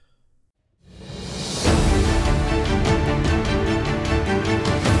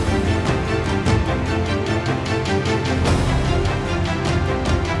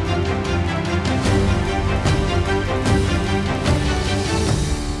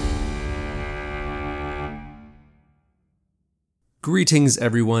Greetings,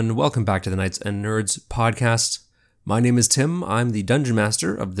 everyone. Welcome back to the Knights and Nerds podcast. My name is Tim. I'm the Dungeon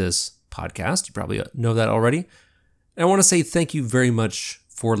Master of this podcast. You probably know that already. And I want to say thank you very much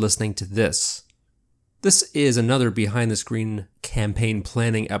for listening to this. This is another behind-the-screen campaign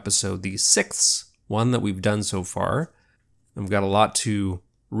planning episode, the sixth one that we've done so far. And we've got a lot to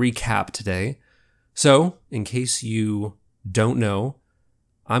recap today. So, in case you don't know,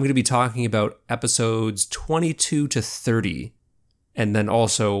 I'm going to be talking about episodes 22 to 30. And then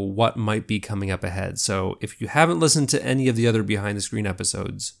also what might be coming up ahead. So if you haven't listened to any of the other behind the screen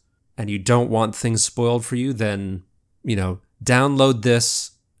episodes and you don't want things spoiled for you, then, download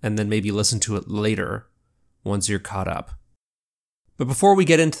this and then maybe listen to it later once you're caught up. But before we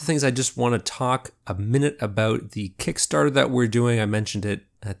get into things, I just want to talk a minute about the Kickstarter that we're doing. I mentioned it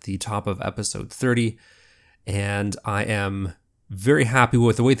at the top of episode 30, and I am very happy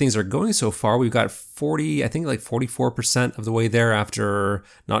with the way things are going so far. We've got 44% of the way there after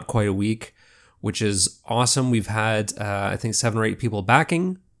not quite a week, which is awesome. We've had, 7 or 8 people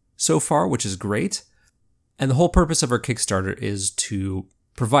backing so far, which is great. And the whole purpose of our Kickstarter is to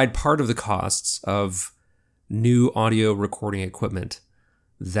provide part of the costs of new audio recording equipment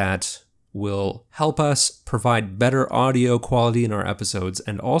that will help us provide better audio quality in our episodes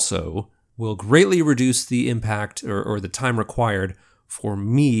and also will greatly reduce the impact or the time required for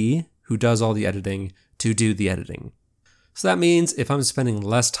me, who does all the editing, to do the editing. So that means if I'm spending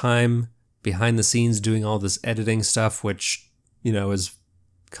less time behind the scenes doing all this editing stuff, which, is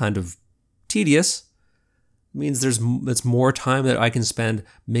kind of tedious, means it's more time that I can spend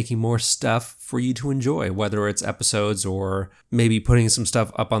making more stuff for you to enjoy, whether it's episodes or maybe putting some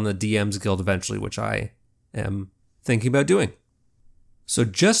stuff up on the DMs Guild eventually, which I am thinking about doing. So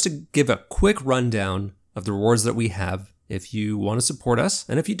just to give a quick rundown of the rewards that we have, if you want to support us,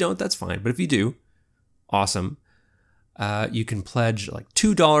 and if you don't, that's fine. But if you do, awesome. You can pledge like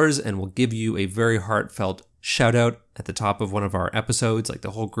 $2 and we'll give you a very heartfelt shout out at the top of one of our episodes, like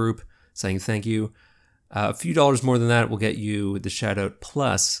the whole group saying thank you. A few dollars more than that will get you the shout out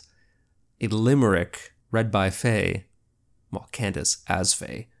plus a limerick read by Faye, Candace as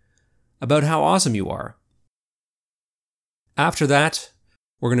Faye, about how awesome you are. After that,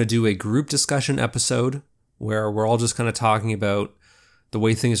 we're going to do a group discussion episode where we're all just kind of talking about the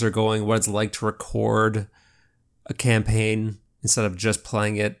way things are going, what it's like to record a campaign instead of just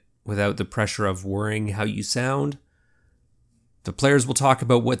playing it without the pressure of worrying how you sound. The players will talk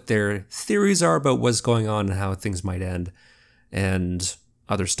about what their theories are about what's going on and how things might end, and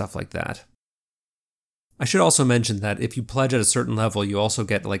other stuff like that. I should also mention that if you pledge at a certain level, you also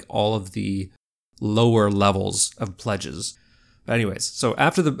get like all of the lower levels of pledges. But anyways, so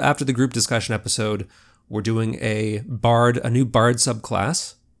after the group discussion episode, we're doing a new bard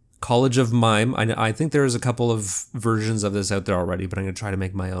subclass, College of Mime. I think there's a couple of versions of this out there already, but I'm going to try to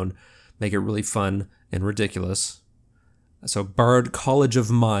make my own, make it really fun and ridiculous. So Bard College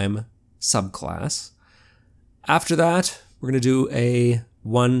of Mime subclass. After that, we're going to do a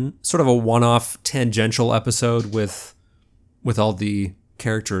one-off tangential episode with all the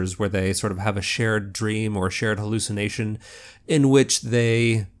characters where they sort of have a shared dream or shared hallucination in which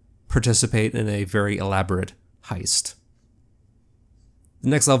they participate in a very elaborate heist. The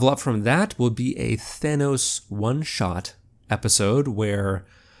next level up from that will be a Thanos one-shot episode where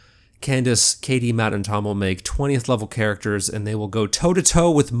Candace, Katie, Matt, and Tom will make 20th level characters and they will go toe-to-toe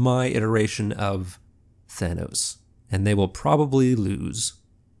with my iteration of Thanos. And they will probably lose.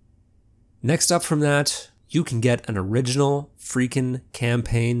 Next up from that, you can get an original freaking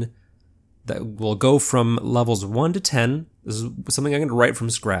campaign that will go from levels 1 to 10. This is something I'm going to write from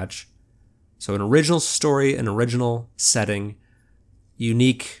scratch. So an original story, an original setting,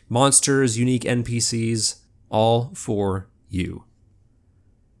 unique monsters, unique NPCs, all for you.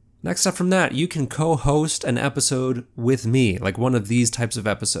 Next up from that, you can co-host an episode with me, like one of these types of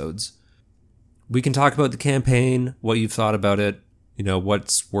episodes. We can talk about the campaign, what you've thought about it,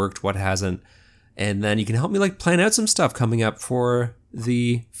 what's worked, what hasn't. And then you can help me plan out some stuff coming up for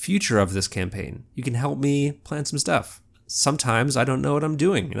the future of this campaign. You can help me plan some stuff. Sometimes I don't know what I'm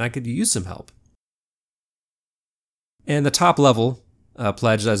doing and I could use some help. And the top level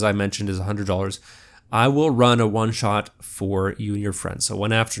pledge, as I mentioned, is $100. I will run a one-shot for you and your friends. So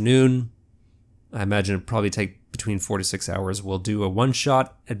one afternoon, I imagine it'll probably take between 4 to 6 hours. We'll do a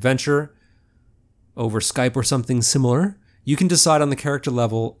one-shot adventure over Skype or something similar. You can decide on the character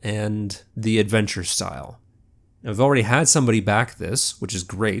level and the adventure style. Now, I've already had somebody back this, which is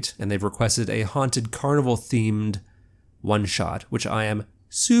great, and they've requested a haunted carnival-themed one-shot, which I am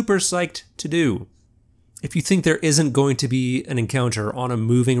super psyched to do. If you think there isn't going to be an encounter on a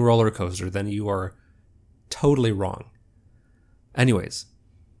moving roller coaster, then you are totally wrong. Anyways,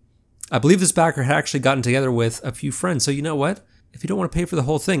 I believe this backer had actually gotten together with a few friends. So you know what? If you don't want to pay for the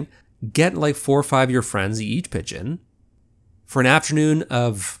whole thing, get like 4 or 5 of your friends, you each pitch in for an afternoon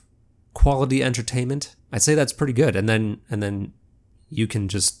of quality entertainment. I'd say that's pretty good. And then you can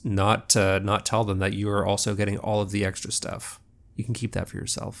just not tell them that you are also getting all of the extra stuff. You can keep that for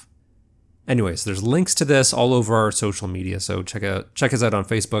yourself. Anyways, there's links to this all over our social media. So check us out on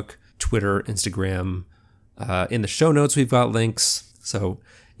Facebook, Twitter, Instagram. In the show notes, we've got links. So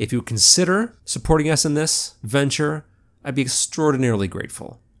if you consider supporting us in this venture, I'd be extraordinarily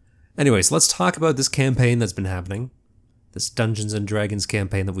grateful. Anyways, let's talk about this campaign that's been happening, this Dungeons & Dragons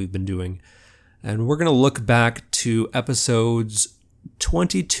campaign that we've been doing. And we're going to look back to episodes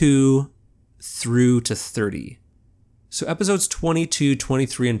 22 through to 30. So episodes 22,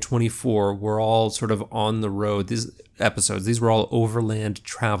 23, and 24 were all sort of on the road. These were all overland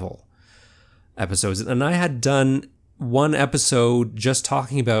travel episodes. And I had done one episode just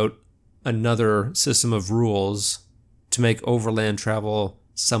talking about another system of rules to make overland travel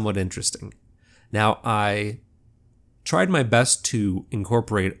somewhat interesting. Now, I tried my best to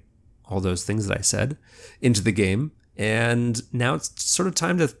incorporate all those things that I said into the game, and now it's sort of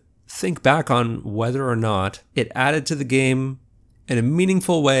time to think back on whether or not it added to the game in a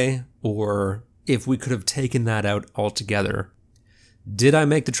meaningful way, or if we could have taken that out altogether. Did I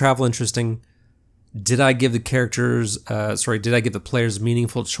make the travel interesting? Did I give the players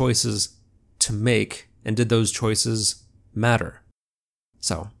meaningful choices to make, and did those choices matter?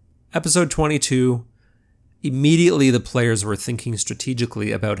 So, episode 22, immediately the players were thinking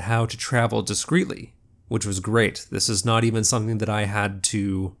strategically about how to travel discreetly, which was great. This is not even something that I had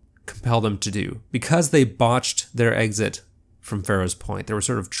to compel them to do. Because they botched their exit from Pharaoh's Point, they were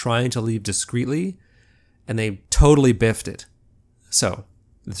sort of trying to leave discreetly, and they totally biffed it. So,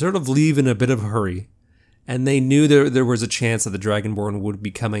 they sort of leave in a bit of a hurry, and they knew there was a chance that the Dragonborn would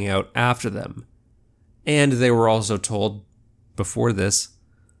be coming out after them. And they were also told before this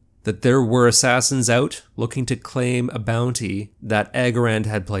that there were assassins out looking to claim a bounty that Agarand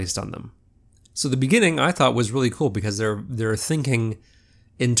had placed on them. So the beginning I thought was really cool because they're thinking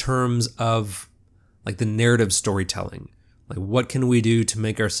in terms of like the narrative storytelling. Like, what can we do to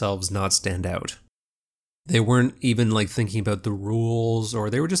make ourselves not stand out? They weren't even like thinking about the rules, or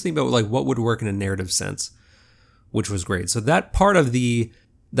they were just thinking about like what would work in a narrative sense, which was great. So that part of the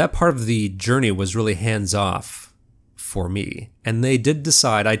journey was really hands off for me. And they did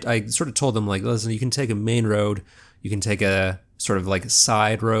decide, I sort of told them like, listen, you can take a main road, you can take a sort of like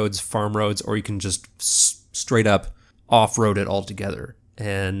side roads, farm roads, or you can just straight up off-road it altogether.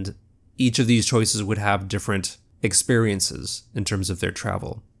 And each of these choices would have different experiences in terms of their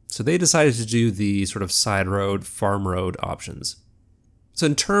travel. So they decided to do the sort of side road, farm road options. So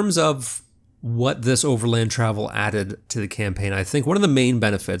in terms of what this overland travel added to the campaign, I think one of the main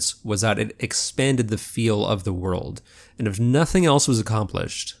benefits was that it expanded the feel of the world. And if nothing else was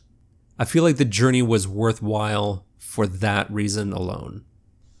accomplished, I feel like the journey was worthwhile for that reason alone.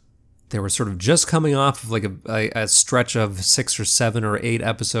 They were sort of just coming off of like a stretch of 6 or 7 or 8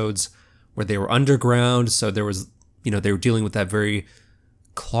 episodes where they were underground. So there was, they were dealing with that very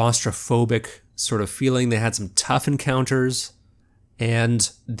claustrophobic sort of feeling. They had some tough encounters. And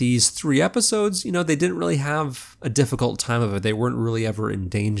these 3 episodes, they didn't really have a difficult time of it. They weren't really ever in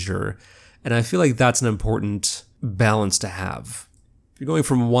danger. And I feel like that's an important balance to have. If you're going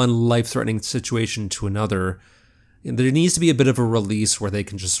from one life-threatening situation to another, there needs to be a bit of a release where they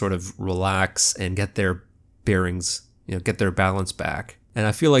can just sort of relax and get their bearings, get their balance back. And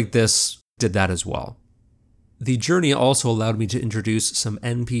I feel like this did that as well. The journey also allowed me to introduce some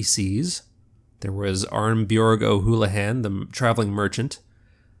NPCs. There was Arnbjorg O'Houlihan, the traveling merchant.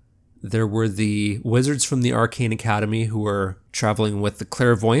 There were the wizards from the Arcane Academy who were traveling with the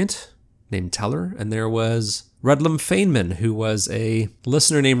clairvoyant named Teller. And there was Redlam Feynman, who was a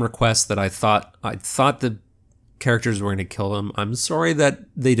listener name request that I thought the characters were going to kill him. I'm sorry that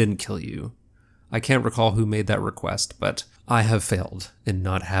they didn't kill you. I can't recall who made that request, but I have failed in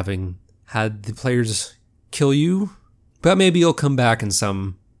not having had the players kill you. But maybe you'll come back in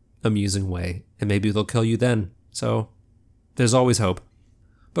some amusing way, and maybe they'll kill you then. So there's always hope.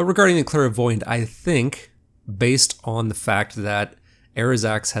 But regarding the clairvoyant, I think, based on the fact that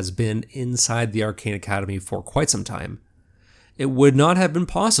Arazax has been inside the Arcane Academy for quite some time, it would not have been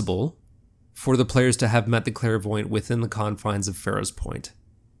possible for the players to have met the clairvoyant within the confines of Pharaoh's Point.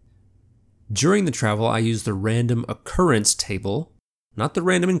 During the travel, I used the random occurrence table, not the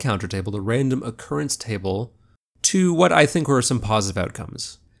random encounter table, the random occurrence table, to what I think were some positive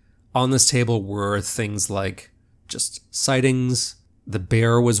outcomes. On this table were things like just sightings, the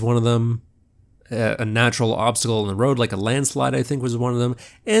bear was one of them, a natural obstacle in the road, like a landslide, I think was one of them.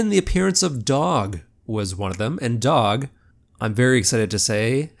 And the appearance of Dog was one of them. And Dog, I'm very excited to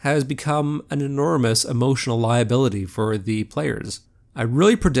say, has become an enormous emotional liability for the players. I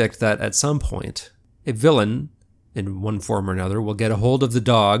really predict that at some point, a villain, in one form or another, will get a hold of the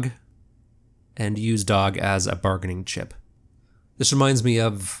Dog and use Dog as a bargaining chip. This reminds me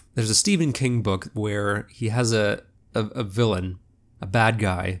of, there's a Stephen King book where he has a villain, a bad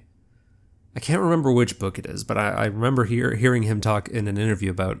guy. I can't remember which book it is, but I remember hearing him talk in an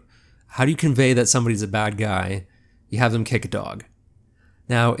interview about how do you convey that somebody's a bad guy? You have them kick a dog.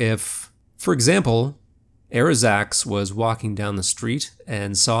 Now, if, for example, Arazax was walking down the street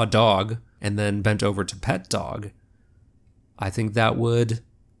and saw Dog and then bent over to pet Dog, I think that would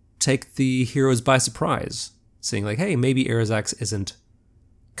take the heroes by surprise, saying like, hey, maybe Arazax isn't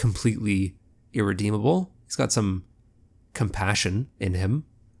completely irredeemable. He's got some compassion in him.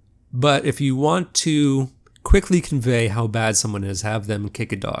 But if you want to quickly convey how bad someone is, have them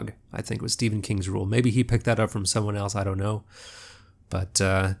kick a dog, I think was Stephen King's rule. Maybe he picked that up from someone else, I don't know. But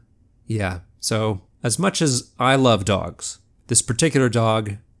yeah, so as much as I love dogs, this particular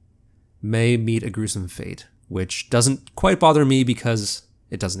dog may meet a gruesome fate, which doesn't quite bother me because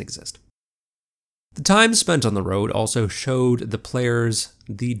it doesn't exist. The time spent on the road also showed the players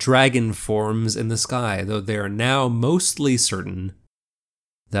the dragon forms in the sky, though they are now mostly certain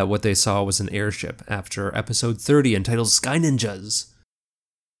that what they saw was an airship after episode 30 entitled Sky Ninjas.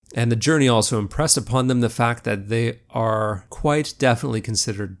 And the journey also impressed upon them the fact that they are quite definitely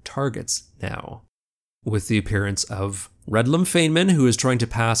considered targets now, with the appearance of Redlam Feynman, who is trying to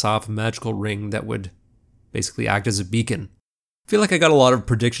pass off a magical ring that would basically act as a beacon. I feel like I got a lot of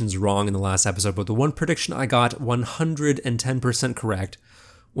predictions wrong in the last episode, but the one prediction I got 110% correct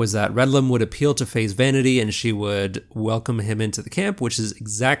was that Redlam would appeal to Faye's vanity and she would welcome him into the camp, which is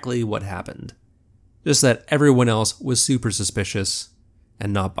exactly what happened. Just that everyone else was super suspicious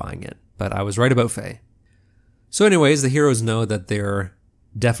and not buying it, but I was right about Faye. So anyways, the heroes know that they're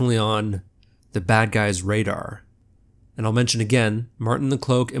definitely on the bad guy's radar. And I'll mention again, Martin the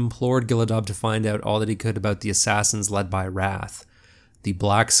Cloak implored Gilladab to find out all that he could about the assassins led by Wrath, the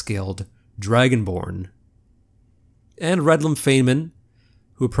black-scaled Dragonborn. And Redlam Feynman,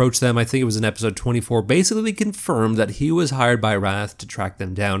 who approached them, I think it was in episode 24, basically confirmed that he was hired by Wrath to track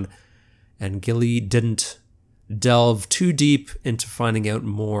them down, and Gilly didn't delve too deep into finding out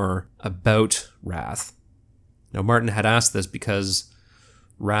more about Wrath. Now, Martin had asked this because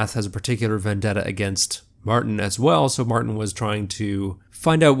Wrath has a particular vendetta against Martin as well, so Martin was trying to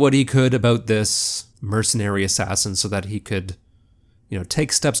find out what he could about this mercenary assassin so that he could,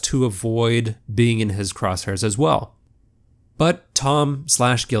 take steps to avoid being in his crosshairs as well. But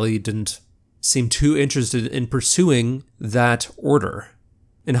Tom/Gilly didn't seem too interested in pursuing that order.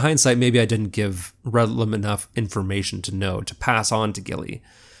 In hindsight, maybe I didn't give Redlam enough information to know, to pass on to Gilly,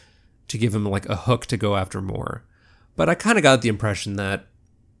 to give him like a hook to go after more. But I kind of got the impression that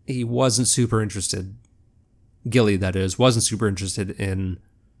he wasn't super interested, Gilly that is, wasn't super interested in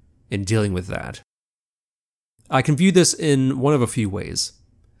dealing with that. I can view this in one of a few ways.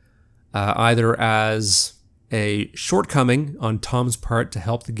 Either as a shortcoming on Tom's part to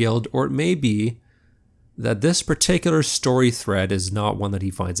help the guild, or it may be that this particular story thread is not one that he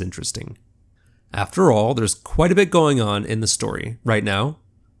finds interesting. After all, there's quite a bit going on in the story right now.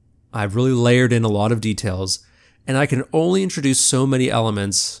 I've really layered in a lot of details, and I can only introduce so many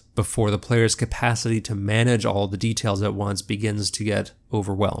elements before the player's capacity to manage all the details at once begins to get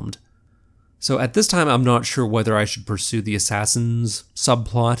overwhelmed. So at this time, I'm not sure whether I should pursue the assassins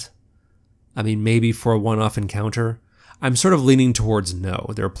subplot. I mean, maybe for a one-off encounter. I'm sort of leaning towards no.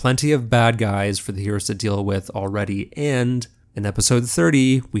 There are plenty of bad guys for the heroes to deal with already, and in episode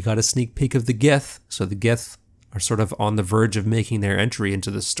 30, we got a sneak peek of the Gith, so the Gith are sort of on the verge of making their entry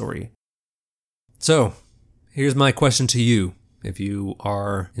into this story. So, here's my question to you, if you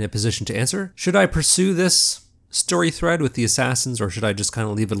are in a position to answer. Should I pursue this story thread with the assassins, or should I just kind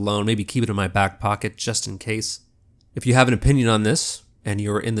of leave it alone, maybe keep it in my back pocket just in case? If you have an opinion on this, and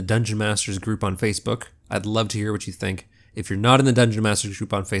you're in the Dungeon Masters group on Facebook, I'd love to hear what you think. If you're not in the Dungeon Masters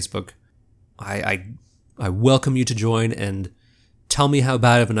group on Facebook, I welcome you to join and tell me how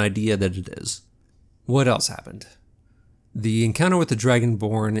bad of an idea that it is. What else happened? The encounter with the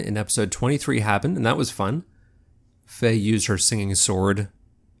Dragonborn in episode 23 happened, and that was fun. Faye used her singing sword,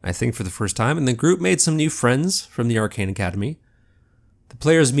 I think for the first time, and the group made some new friends from the Arcane Academy. The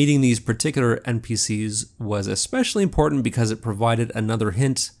players meeting these particular NPCs was especially important because it provided another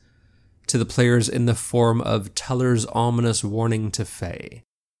hint to the players in the form of Teller's ominous warning to Faye.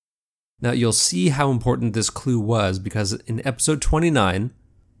 Now you'll see how important this clue was because in episode 29,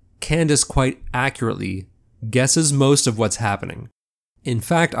 Candace quite accurately guesses most of what's happening. In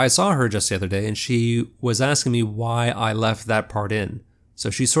fact, I saw her just the other day and she was asking me why I left that part in. So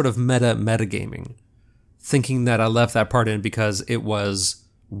she's sort of metagaming, thinking that I left that part in because it was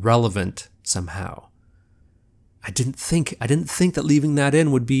relevant somehow. I didn't think that leaving that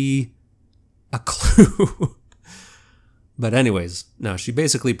in would be a clue. But anyways, no, she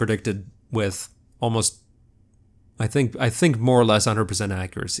basically predicted with almost, I think more or less 100%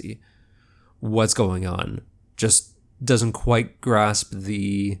 accuracy what's going on. Just doesn't quite grasp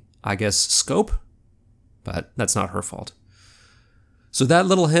the, I guess, scope, but that's not her fault. So that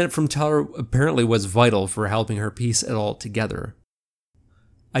little hint from Teller apparently was vital for helping her piece it all together.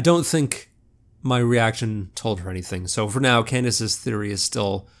 I don't think my reaction told her anything, so for now, Candace's theory is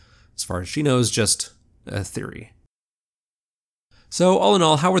still, as far as she knows, just a theory. So all in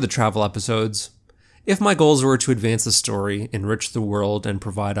all, how were the travel episodes? If my goals were to advance the story, enrich the world, and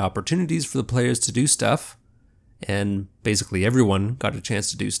provide opportunities for the players to do stuff, and basically everyone got a chance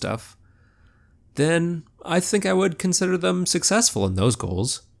to do stuff, then I think I would consider them successful in those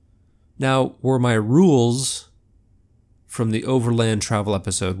goals. Now, were my rules from the Overland travel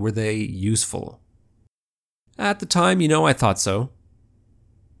episode, were they useful? At the time, I thought so.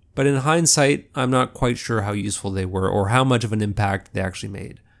 But in hindsight, I'm not quite sure how useful they were or how much of an impact they actually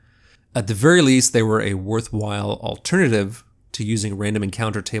made. At the very least, they were a worthwhile alternative to using random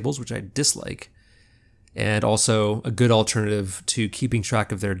encounter tables, which I dislike, and also a good alternative to keeping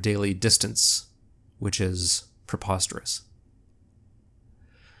track of their daily distance, which is preposterous.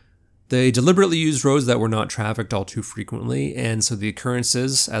 They deliberately used roads that were not trafficked all too frequently, and so the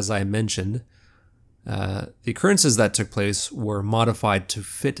occurrences, as I mentioned, the occurrences that took place were modified to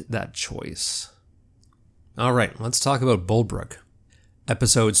fit that choice. All right, let's talk about Bullbrook.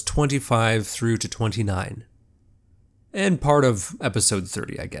 Episodes 25 through to 29. And part of episode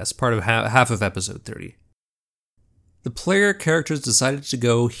 30, I guess. Part of half of episode 30. The player characters decided to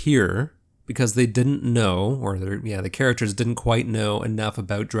go here because they didn't know, or the characters didn't quite know enough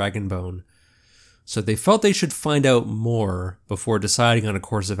about Dragonbone. So they felt they should find out more before deciding on a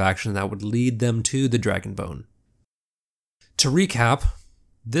course of action that would lead them to the Dragonbone. To recap,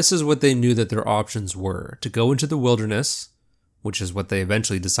 this is what they knew that their options were: to go into the wilderness, which is what they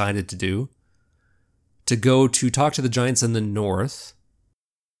eventually decided to do, to go to talk to the giants in the north.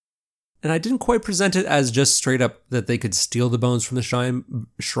 And I didn't quite present it as just straight up that they could steal the bones from the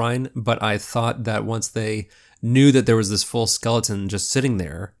shrine, but I thought that once they knew that there was this full skeleton just sitting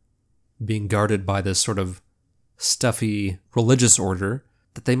there, being guarded by this sort of stuffy religious order,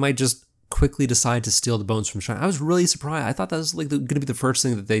 that they might just quickly decide to steal the bones from the shrine. I was really surprised. I thought that was going to be the first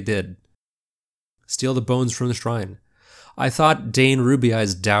thing that they did. Steal the bones from the shrine. I thought Dane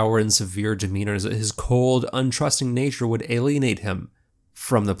Rubiai's dour and severe demeanor, his cold, untrusting nature would alienate him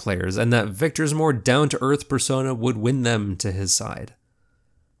from the players, and that Victor's more down-to-earth persona would win them to his side.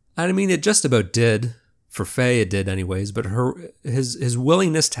 And I mean, it just about did. For Faye, it did anyways, but his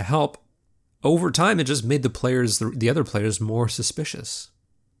willingness to help, over time, it just made the other players more suspicious.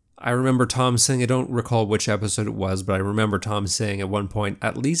 I remember Tom saying, I don't recall which episode it was, but I remember Tom saying at one point,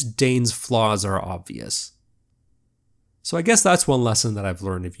 at least Dane's flaws are obvious. So I guess that's one lesson that I've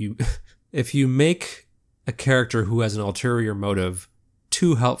learned. If you make a character who has an ulterior motive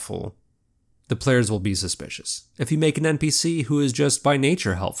too helpful, the players will be suspicious. If you make an NPC who is just by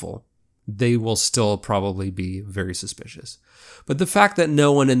nature helpful, they will still probably be very suspicious. But the fact that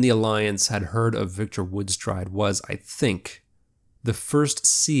no one in the Alliance had heard of Victor Woodstride was, I think, the first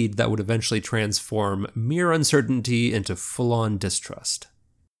seed that would eventually transform mere uncertainty into full-on distrust.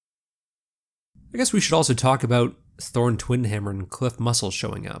 I guess we should also talk about Thorn Twinhammer and Cliff Muscle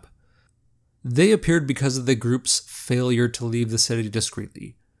showing up. They appeared because of the group's failure to leave the city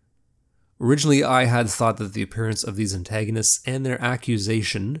discreetly. Originally, I had thought that the appearance of these antagonists and their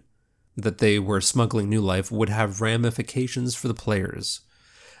accusation that they were smuggling New Life would have ramifications for the players,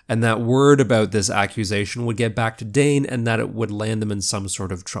 and that word about this accusation would get back to Dane and that it would land them in some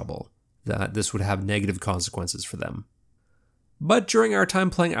sort of trouble, that this would have negative consequences for them. But during our time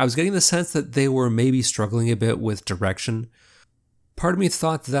playing, I was getting the sense that they were maybe struggling a bit with direction. Part of me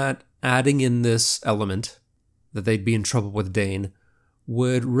thought that adding in this element, that they'd be in trouble with Dane,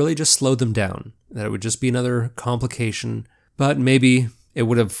 would really just slow them down, that it would just be another complication, but maybe it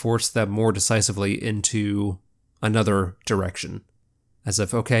would have forced them more decisively into another direction. As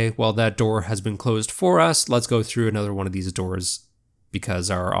if, okay, well, that door has been closed for us, let's go through another one of these doors because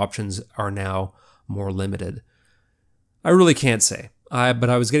our options are now more limited. I really can't say, but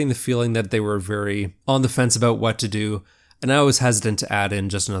I was getting the feeling that they were very on the fence about what to do, and I was hesitant to add in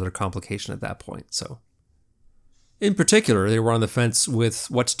just another complication at that point. So, In particular, they were on the fence with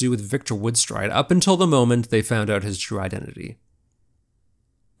what to do with Victor Woodstride up until the moment they found out his true identity.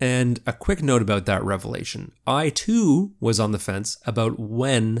 And a quick note about that revelation. I, too, was on the fence about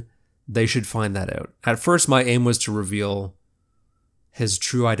when they should find that out. At first, my aim was to reveal his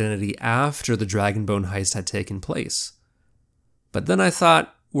true identity after the Dragonbone heist had taken place. But then I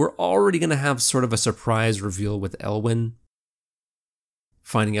thought, we're already going to have sort of a surprise reveal with Elwyn,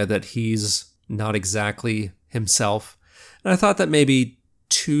 finding out that he's not exactly himself. And I thought that maybe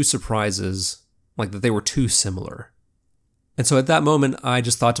two surprises, like that they were too similar. And so at that moment, I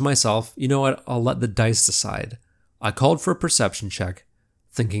just thought to myself, you know what, I'll let the dice decide. I called for a perception check,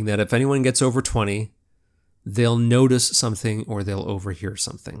 thinking that if anyone gets over 20, they'll notice something or they'll overhear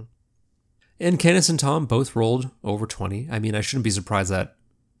something. And Candace and Tom both rolled over 20. I mean, I shouldn't be surprised that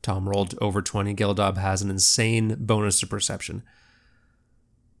Tom rolled over 20. Geldob has an insane bonus to perception.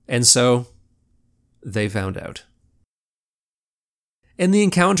 And so they found out. And the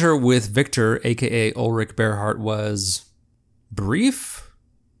encounter with Victor, aka Ulrich Bearhart, was brief.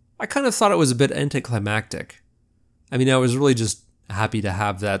 I kind of thought it was a bit anticlimactic. I mean, I was really just happy to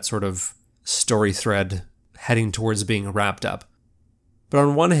have that sort of story thread heading towards being wrapped up. But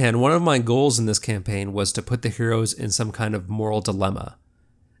on one hand, one of my goals in this campaign was to put the heroes in some kind of moral dilemma.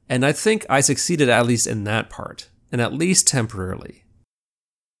 And I think I succeeded at least in that part, and at least temporarily.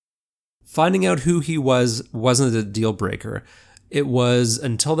 Finding out who he wasn't a deal breaker. It was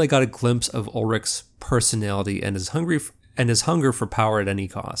until they got a glimpse of Ulrich's personality and his hunger for power at any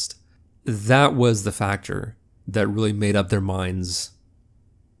cost. That was the factor that really made up their minds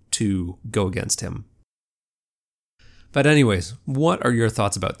to go against him. But anyways, what are your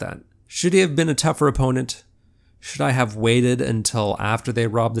thoughts about that? Should he have been a tougher opponent? Should I have waited until after they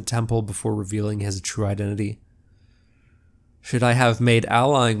robbed the temple before revealing his true identity? Should I have made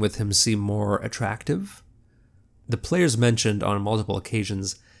allying with him seem more attractive? The players mentioned on multiple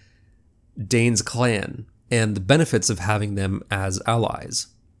occasions Dane's clan and the benefits of having them as allies.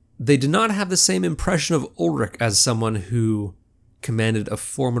 They did not have the same impression of Ulrich as someone who commanded a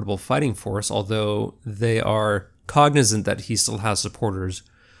formidable fighting force, although they are cognizant that he still has supporters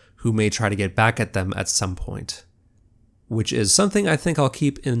who may try to get back at them at some point, which is something I think I'll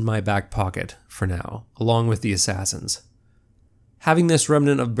keep in my back pocket for now, along with the assassins. Having this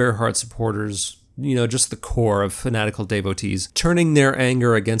remnant of Bearhart supporters, just the core of fanatical devotees, turning their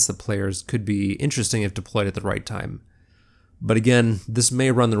anger against the players could be interesting if deployed at the right time. But again, this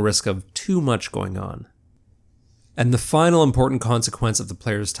may run the risk of too much going on. And the final important consequence of the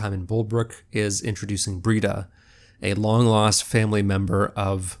players' time in Boldbrook is introducing Brita, a long-lost family member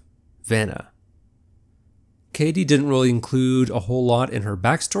of Vanna. Katie didn't really include a whole lot in her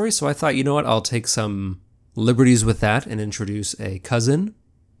backstory, so I thought, you know what, I'll take some liberties with that and introduce a cousin.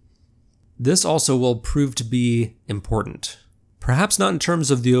 This also will prove to be important. Perhaps not in terms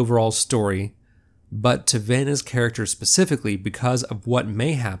of the overall story, but to Vanna's character specifically because of what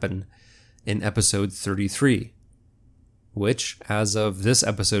may happen in episode 33, which, as of this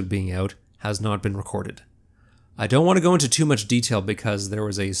episode being out, has not been recorded. I don't want to go into too much detail because there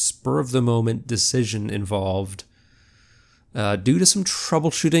was a spur-of-the-moment decision involved due to some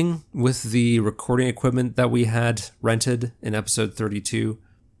troubleshooting with the recording equipment that we had rented in episode 32.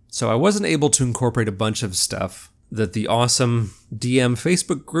 So I wasn't able to incorporate a bunch of stuff that the awesome DM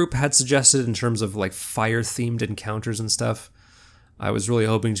Facebook group had suggested in terms of like fire-themed encounters and stuff. I was really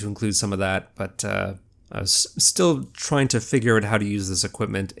hoping to include some of that, but I was still trying to figure out how to use this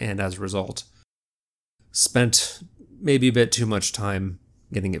equipment, and as a result, spent maybe a bit too much time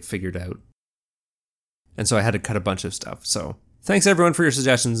getting it figured out. And so I had to cut a bunch of stuff. So thanks everyone for your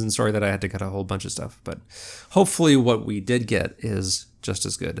suggestions, and sorry that I had to cut a whole bunch of stuff, but hopefully what we did get is just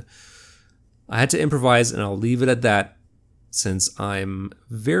as good. I had to improvise, and I'll leave it at that since I'm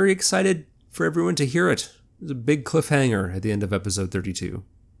very excited for everyone to hear it. There's a big cliffhanger at the end of episode 32.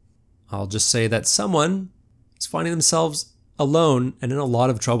 I'll just say that someone is finding themselves alone and in a lot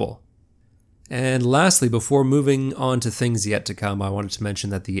of trouble. And lastly, before moving on to things yet to come, I wanted to mention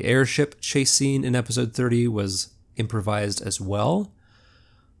that the airship chase scene in episode 30 was improvised as well.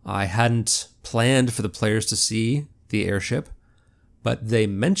 I hadn't planned for the players to see the airship, but they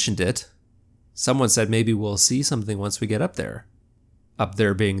mentioned it. Someone said maybe we'll see something once we get up there. Up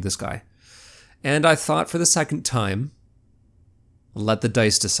there being this guy. And I thought for the second time, let the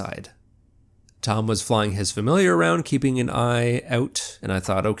dice decide. Tom was flying his familiar around, keeping an eye out, and I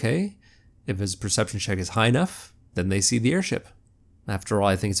thought, okay, if his perception check is high enough, then they see the airship. After all,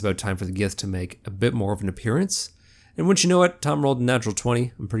 I think it's about time for the Gith to make a bit more of an appearance. And wouldn't you know it, Tom rolled a natural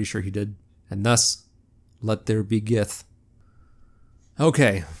 20. I'm pretty sure he did. And thus, let there be Gith.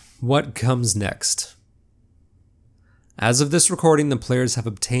 Okay, what comes next? As of this recording, the players have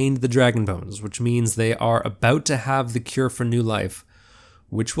obtained the Dragon Bones, which means they are about to have the cure for new life,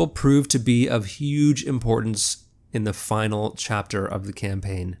 which will prove to be of huge importance in the final chapter of the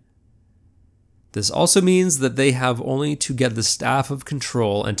campaign. This also means that they have only to get the Staff of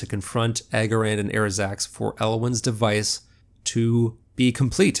Control and to confront Agarand and Arazax for Elwyn's device to be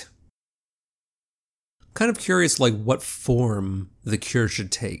complete. Kind of curious, what form the cure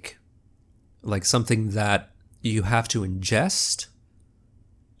should take. Like something that you have to ingest?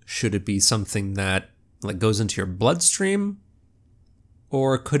 Should it be something that goes into your bloodstream?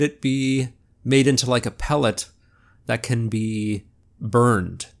 Or could it be made into a pellet that can be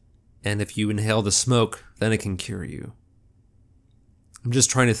burned? And if you inhale the smoke, then it can cure you. I'm just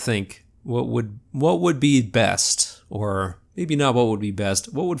trying to think what would be best, or maybe not what would be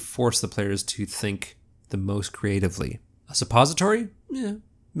best. What would force the players to think the most creatively? A suppository? Yeah,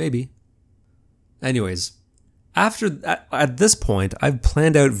 maybe. Anyways, at this point, I've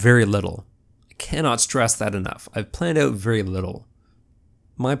planned out very little. I cannot stress that enough. I've planned out very little.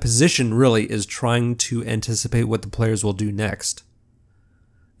 My position really is trying to anticipate what the players will do next.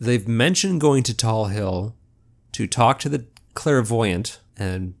 They've mentioned going to Tall Hill to talk to the clairvoyant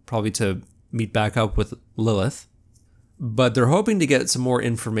and probably to meet back up with Lilith, but they're hoping to get some more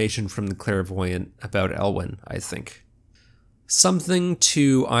information from the clairvoyant about Elwyn, I think. Something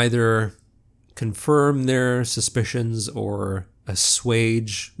to either confirm their suspicions or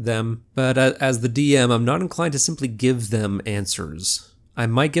assuage them, but as the DM, I'm not inclined to simply give them answers. I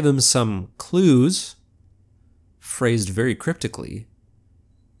might give them some clues, phrased very cryptically,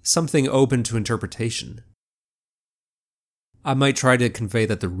 something open to interpretation. I might try to convey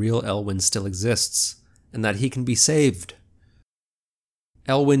that the real Elwyn still exists, and that he can be saved.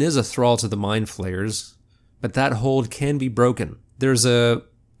 Elwyn is a thrall to the Mind Flayers, but that hold can be broken. There's a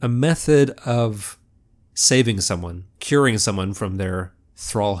method of saving someone, curing someone from their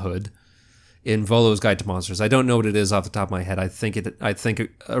thrallhood in Volo's Guide to Monsters. I don't know what it is off the top of my head. I think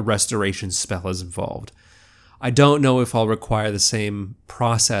a restoration spell is involved. I don't know if I'll require the same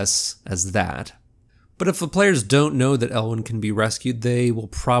process as that. But if the players don't know that Elwyn can be rescued, they will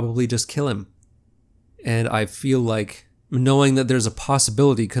probably just kill him. And I feel like knowing that there's a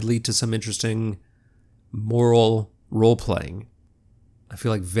possibility could lead to some interesting moral role-playing. I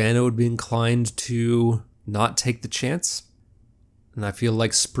feel like Vanna would be inclined to not take the chance. And I feel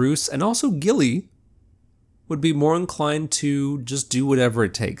like Spruce and also Gilly would be more inclined to just do whatever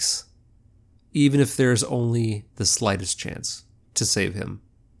it takes, even if there's only the slightest chance to save him.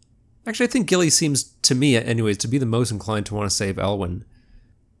 Actually, I think Gilly seems, to me anyways, to be the most inclined to want to save Elwyn,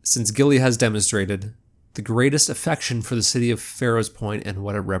 since Gilly has demonstrated the greatest affection for the city of Pharaoh's Point and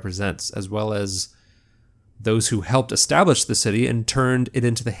what it represents, as well as those who helped establish the city and turned it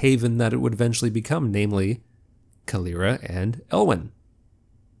into the haven that it would eventually become, namely Kalira and Elwyn.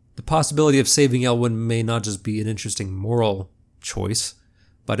 The possibility of saving Elwyn may not just be an interesting moral choice,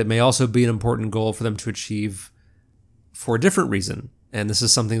 but it may also be an important goal for them to achieve for a different reason. And this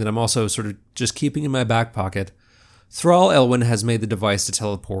is something that I'm also sort of just keeping in my back pocket. Thrall Elwyn has made the device to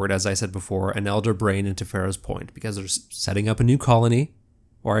teleport, as I said before, an Elder Brain into Pharaoh's Point, because they're setting up a new colony,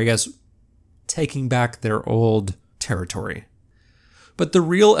 or I guess taking back their old territory. But the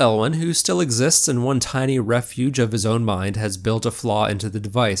real Elwyn, who still exists in one tiny refuge of his own mind, has built a flaw into the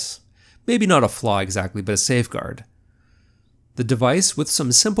device. Maybe not a flaw exactly, but a safeguard. The device, with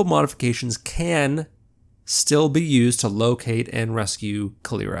some simple modifications, can still be used to locate and rescue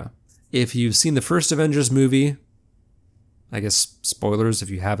Kalira. If you've seen the first Avengers movie, I guess spoilers if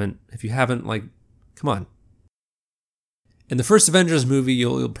you haven't, come on. In the first Avengers movie,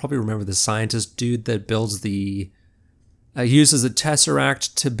 you'll probably remember the scientist dude that builds uses a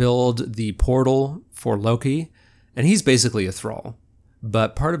Tesseract to build the portal for Loki, and he's basically a Thrall.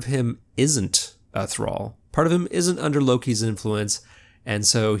 But part of him isn't a Thrall. Part of him isn't under Loki's influence, and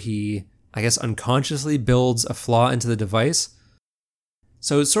so he, I guess, unconsciously builds a flaw into the device.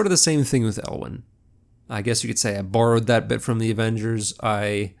 So it's sort of the same thing with Elwyn. I guess you could say I borrowed that bit from the Avengers.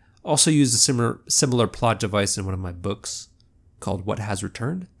 I also used a similar plot device in one of my books called What Has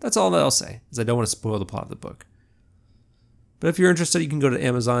Returned. That's all that I'll say, because I don't want to spoil the plot of the book. But if you're interested, you can go to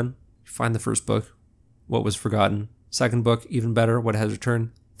Amazon, find the first book, What Was Forgotten. Second book, even better, What Has Returned.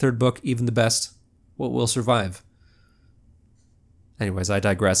 Third book, even the best, What Will Survive. Anyways, I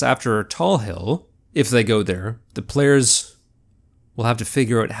digress. After Tall Hill, if they go there, the players will have to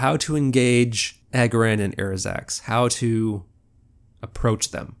figure out how to engage Agarand and Arazax, how to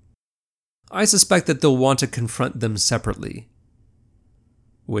approach them. I suspect that they'll want to confront them separately,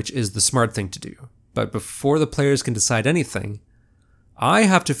 which is the smart thing to do. But before the players can decide anything, I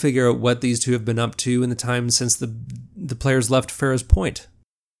have to figure out what these two have been up to in the time since the players left Pharaoh's Point.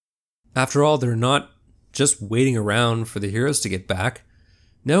 After all, they're not just waiting around for the heroes to get back.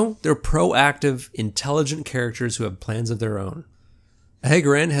 No, they're proactive, intelligent characters who have plans of their own.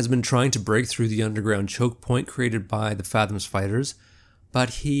 Aegran has been trying to break through the underground choke point created by the Fathoms fighters, but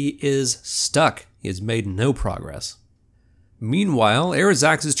he is stuck. He has made no progress. Meanwhile,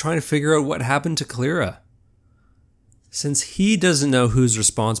 Arazax is trying to figure out what happened to Cleyra. Since he doesn't know who's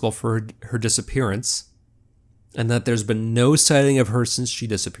responsible for her disappearance, and that there's been no sighting of her since she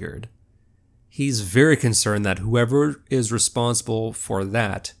disappeared, he's very concerned that whoever is responsible for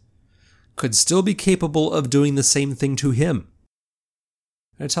that could still be capable of doing the same thing to him.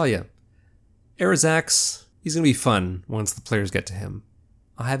 I tell you, Arazax, he's going to be fun once the players get to him.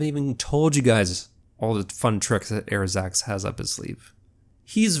 I haven't even told you guys all the fun tricks that Arazax has up his sleeve.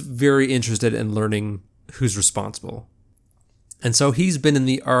 He's very interested in learning who's responsible. And so he's been in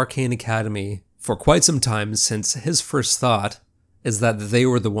the Arcane Academy for quite some time, since his first thought is that they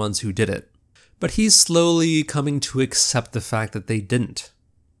were the ones who did it. But he's slowly coming to accept the fact that they didn't,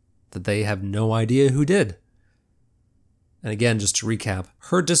 that they have no idea who did. And again, just to recap,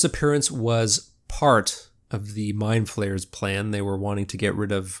 her disappearance was part of the Mind Flayers' plan. They were wanting to get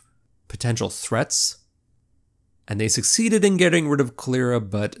rid of potential threats, and they succeeded in getting rid of Cleyra,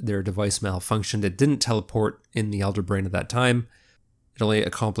 but their device malfunctioned. It didn't teleport in the Elder Brain at that time. It only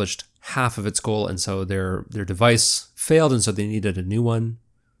accomplished half of its goal, and so their device failed, and so they needed a new one,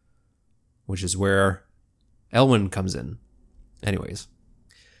 which is where Elwyn comes in. Anyways,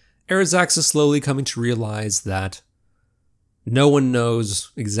 Arazax is slowly coming to realize that no one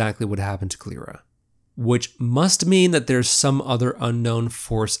knows exactly what happened to Cleyra, which must mean that there's some other unknown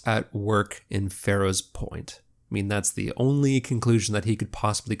force at work in Pharaoh's Point. I mean, that's the only conclusion that he could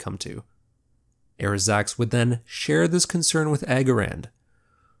possibly come to. Arazax would then share this concern with Agarand.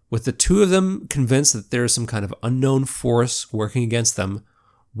 With the two of them convinced that there is some kind of unknown force working against them,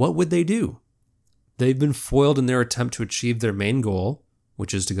 what would they do? They've been foiled in their attempt to achieve their main goal,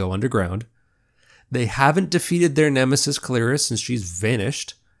 which is to go underground. They haven't defeated their nemesis Cleyra since she's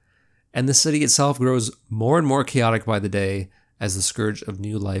vanished, and the city itself grows more and more chaotic by the day as the scourge of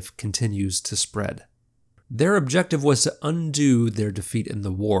new life continues to spread. Their objective was to undo their defeat in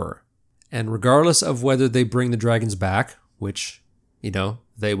the war, and regardless of whether they bring the dragons back, which,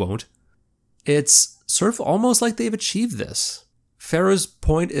 they won't, it's sort of almost like they've achieved this. Pharaoh's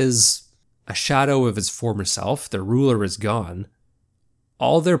Point is a shadow of its former self. Their ruler is gone.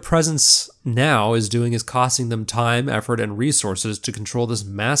 All their presence now is doing is costing them time, effort, and resources to control this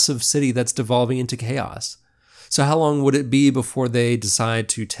massive city that's devolving into chaos. So how long would it be before they decide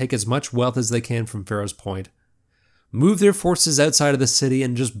to take as much wealth as they can from Pharaoh's Point, move their forces outside of the city,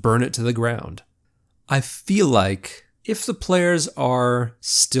 and just burn it to the ground? I feel like if the players are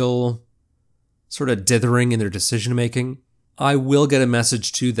still sort of dithering in their decision-making, I will get a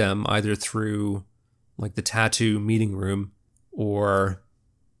message to them either through like the tattoo meeting room or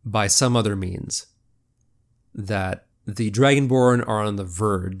by some other means that the Dragonborn are on the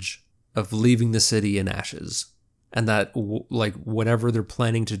verge of leaving the city in ashes, and that whatever they're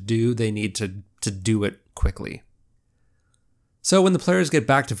planning to do, they need to do it quickly. So when the players get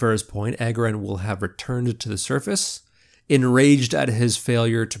back to Pharaoh's Point, Agarand will have returned to the surface, enraged at his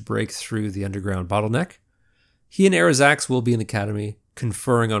failure to break through the underground bottleneck. He and Arazax will be in the academy,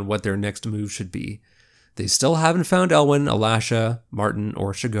 conferring on what their next move should be. They still haven't found Elwyn, Alasha, Martin,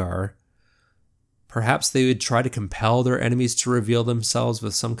 or Shigar. Perhaps they would try to compel their enemies to reveal themselves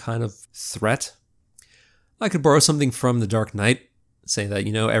with some kind of threat. I could borrow something from the Dark Knight, saying that,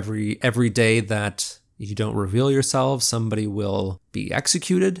 every day that you don't reveal yourself, somebody will be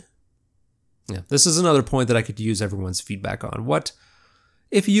executed. Yeah, this is another point that I could use everyone's feedback on. What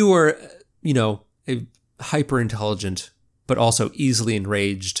if you were, a hyper-intelligent, but also easily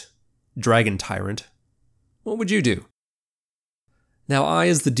enraged dragon tyrant? What would you do? Now, I,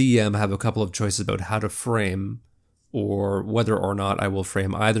 as the DM, have a couple of choices about how to frame, or whether or not I will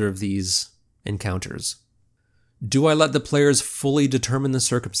frame either of these encounters. Do I let the players fully determine the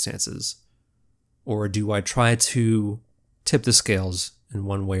circumstances? Or do I try to tip the scales in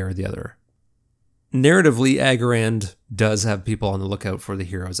one way or the other? Narratively, Agarand does have people on the lookout for the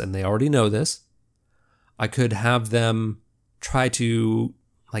heroes, and they already know this. I could have them try to,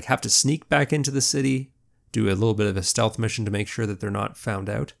 have to sneak back into the city, do a little bit of a stealth mission to make sure that they're not found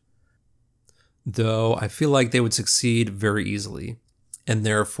out. Though I feel like they would succeed very easily, and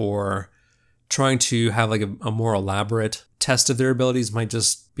therefore trying to have a more elaborate test of their abilities might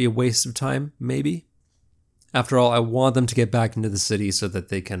just be a waste of time, maybe. After all, I want them to get back into the city so that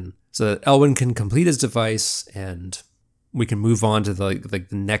Elwyn can complete his device and we can move on to the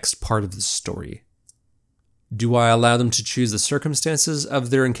next part of the story. Do I allow them to choose the circumstances of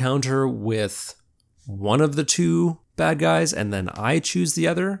their encounter with one of the two bad guys and then I choose the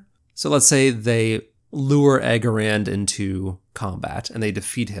other? So let's say they lure Agarand into combat and they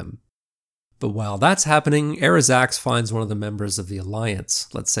defeat him. But while that's happening, Arazax finds one of the members of the Alliance,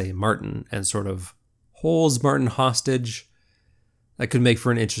 let's say Martin, and sort of holds Martin hostage. That could make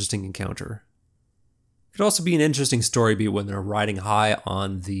for an interesting encounter. It could also be an interesting story beat when they're riding high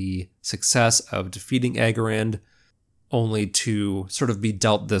on the success of defeating Agarand, only to sort of be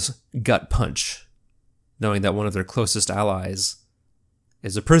dealt this gut punch, knowing that one of their closest allies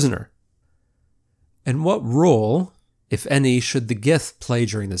is a prisoner. And what role, if any, should the Gith play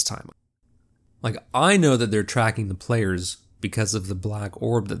during this time? Like, I know that they're tracking the players because of the black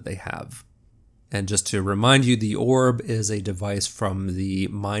orb that they have. And just to remind you, the orb is a device from the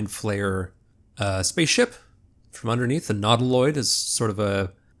Mind Flayer spaceship from underneath. The Nautiloid is sort of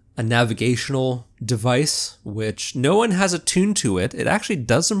a navigational device, which no one has attuned to it. It actually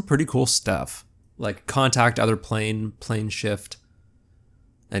does some pretty cool stuff, like contact other plane shift.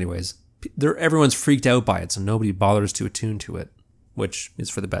 Anyways, everyone's freaked out by it, so nobody bothers to attune to it, which is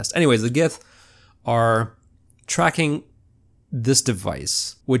for the best. Anyways, the Gith are tracking this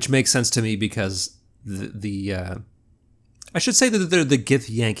device, which makes sense to me because I should say that they're the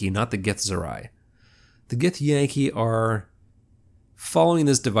Githyanki, not the Githzerai. The Githyanki are following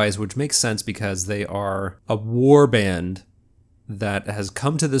this device, which makes sense because they are a war band that has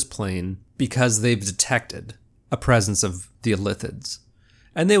come to this plane because they've detected a presence of the Illithids.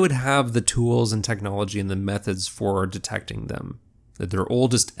 And they would have the tools and technology and the methods for detecting them. They're their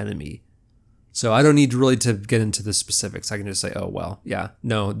oldest enemy. So I don't need really to get into the specifics. I can just say, oh, well, yeah,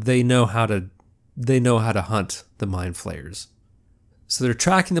 no, they know how to hunt the Mind Flayers. So they're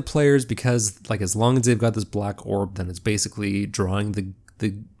tracking the players because, like, as long as they've got this black orb, then it's basically drawing the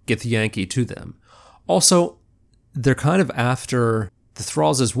Githyanki to them. Also, they're kind of after the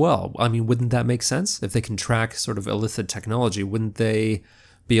Thralls as well. I mean, wouldn't that make sense? If they can track sort of Illithid technology, wouldn't they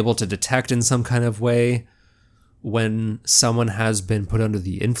be able to detect in some kind of way when someone has been put under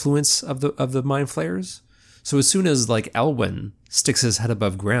the influence of the Mind Flayers? So as soon as, like, Elwyn sticks his head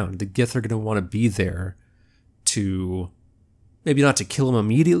above ground, the Gith are going to want to be there to, maybe not to kill him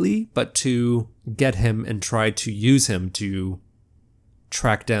immediately, but to get him and try to use him to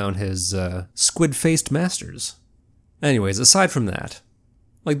track down his squid-faced masters. Anyways, aside from that,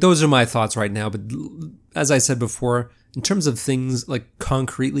 like, those are my thoughts right now, but as I said before, in terms of things, like,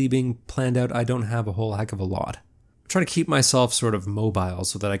 concretely being planned out, I don't have a whole heck of a lot. I'm trying to keep myself sort of mobile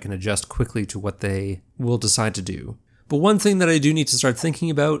so that I can adjust quickly to what they will decide to do. But one thing that I do need to start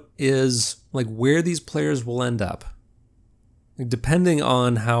thinking about is, like, where these players will end up. Like, depending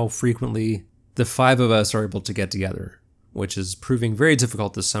on how frequently the five of us are able to get together, which is proving very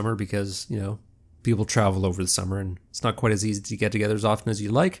difficult this summer because, you know, people travel over the summer and it's not quite as easy to get together as often as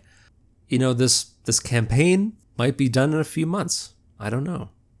you'd like. You know, this campaign might be done in a few months. I don't know.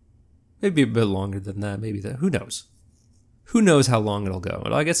 Maybe a bit longer than that. Maybe that. Who knows? Who knows how long it'll go?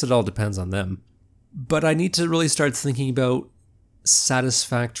 I guess it all depends on them. But I need to really start thinking about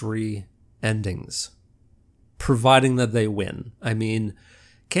satisfactory endings, providing that they win. I mean,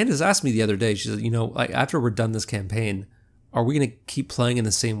 Candace asked me the other day, she said, you know, like, after we're done this campaign, are we going to keep playing in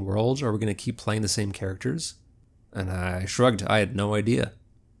the same world? Or are we going to keep playing the same characters? And I shrugged. I had no idea.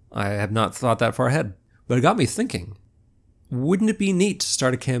 I have not thought that far ahead. But it got me thinking, wouldn't it be neat to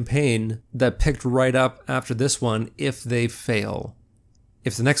start a campaign that picked right up after this one if they fail?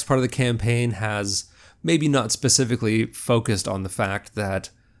 If the next part of the campaign has maybe not specifically focused on the fact that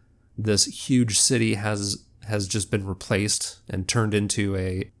this huge city has just been replaced and turned into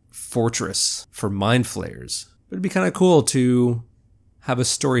a fortress for Mind Flayers. But it'd be kind of cool to have a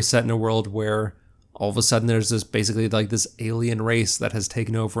story set in a world where all of a sudden there's this basically like this alien race that has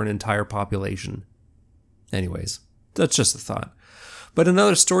taken over an entire population. Anyways, that's just a thought. But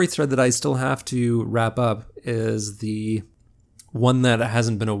another story thread that I still have to wrap up is the one that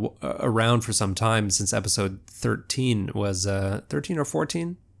hasn't been around for some time since episode 13 was 13 or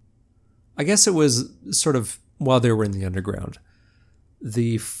 14? I guess it was sort of while they were in the underground.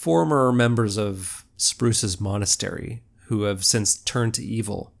 The former members of Spruce's monastery, who have since turned to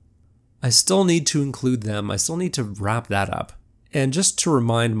evil. I still need to include them. I still need to wrap that up. And just to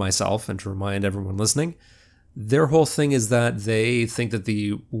remind myself and to remind everyone listening, their whole thing is that they think that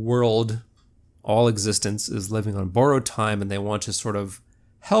the world, all existence, is living on borrowed time and they want to sort of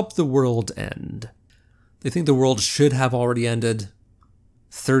help the world end. They think the world should have already ended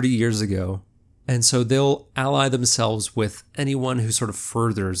 30 years ago. And so they'll ally themselves with anyone who sort of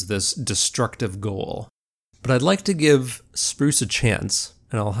furthers this destructive goal. But I'd like to give Spruce a chance,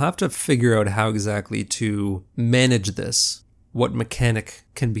 and I'll have to figure out how exactly to manage this. What mechanic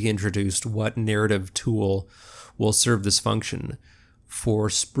can be introduced, what narrative tool will serve this function for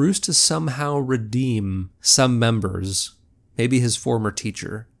Spruce to somehow redeem some members, maybe his former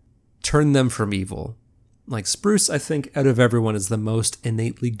teacher, turn them from evil. Like Spruce, I think, out of everyone is the most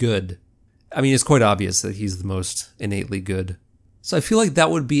innately good. I mean, it's quite obvious that he's the most innately good. So I feel like that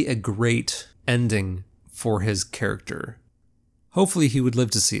would be a great ending for his character. Hopefully he would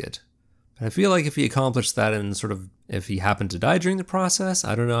live to see it. But I feel like if he accomplished that and sort of, if he happened to die during the process,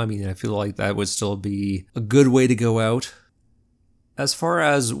 I don't know. I mean, I feel like that would still be a good way to go out. As far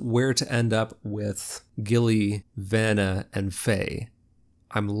as where to end up with Gilly, Vanna, and Faye,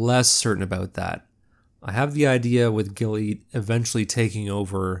 I'm less certain about that. I have the idea with Gilly eventually taking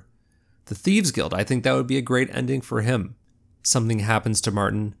over the Thieves Guild. I think that would be a great ending for him. Something happens to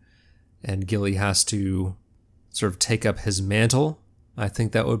Martin, and Gilly has to sort of take up his mantle. I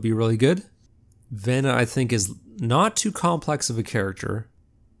think that would be really good. Vanna, I think, is not too complex of a character,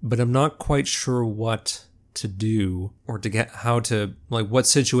 but I'm not quite sure what to do or to get how to, like, what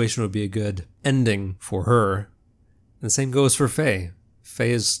situation would be a good ending for her. And the same goes for Faye.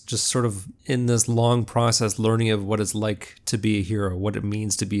 Faye is just sort of in this long process learning of what it's like to be a hero, what it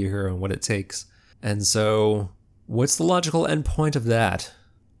means to be a hero, and what it takes. And so, what's the logical endpoint of that?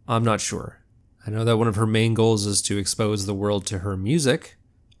 I'm not sure. I know that one of her main goals is to expose the world to her music,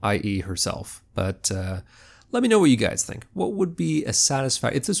 i.e. herself. But let me know what you guys think. What would be a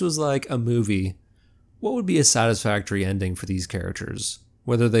satisfactory... If this was like a movie, what would be a satisfactory ending for these characters,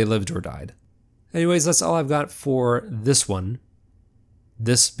 whether they lived or died? Anyways, that's all I've got for this one.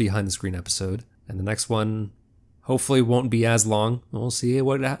 This behind the screen episode. And the next one hopefully won't be as long. We'll see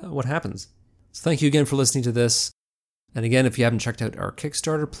what happens. So thank you again for listening to this. And again, if you haven't checked out our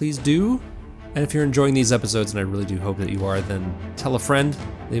Kickstarter, please do. And if you're enjoying these episodes, and I really do hope that you are, then tell a friend,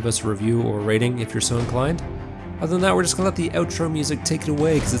 leave us a review or a rating if you're so inclined. Other than that, we're just gonna let the outro music take it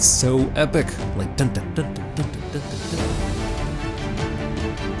away because it's so epic. Like dun dun dun dun dun dun dun dun.